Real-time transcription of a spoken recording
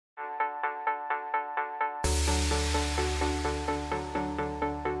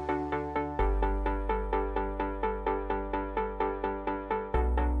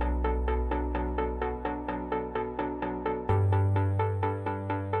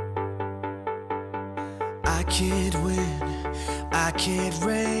I can't win, I can't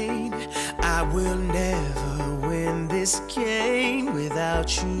reign. I will never win this game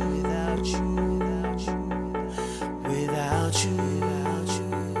without you, without you, without you, without you,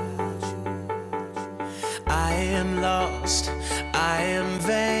 without you. I am lost, I am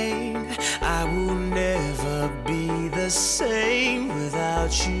vain. I will never be the same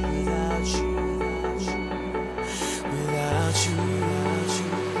without you, without you, without you, without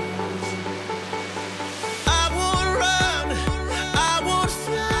you.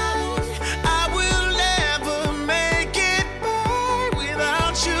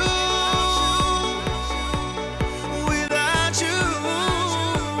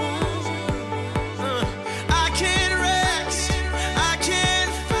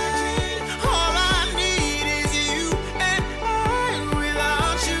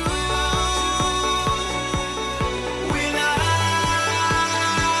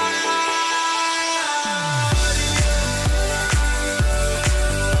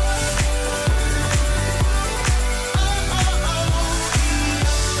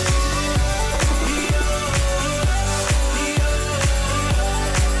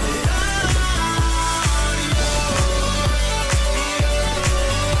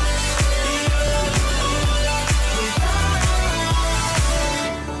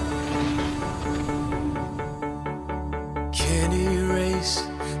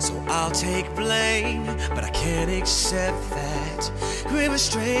 So I'll take blame, but I can't accept that we're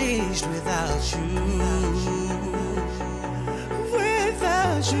estranged without you,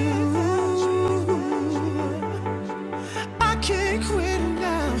 without you. I can't quit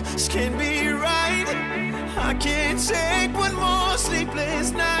now, this can't be right. I can't take one more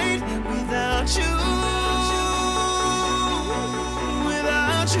sleepless night without you,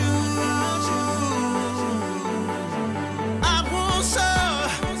 without you.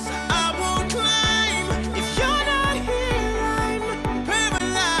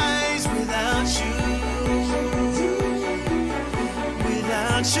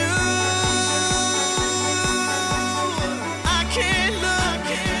 You, I can't look,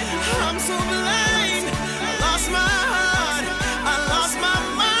 I'm so blind. I lost my heart, I lost my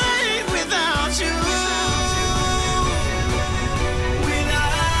mind without you,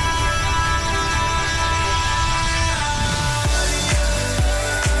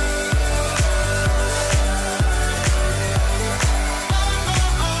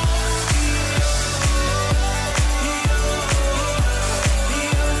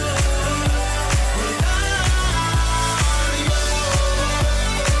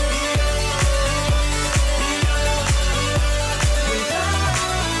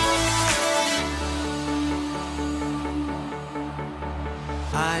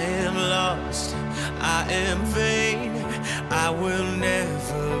 I am lost, I am vain. I will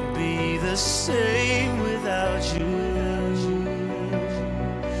never be the same without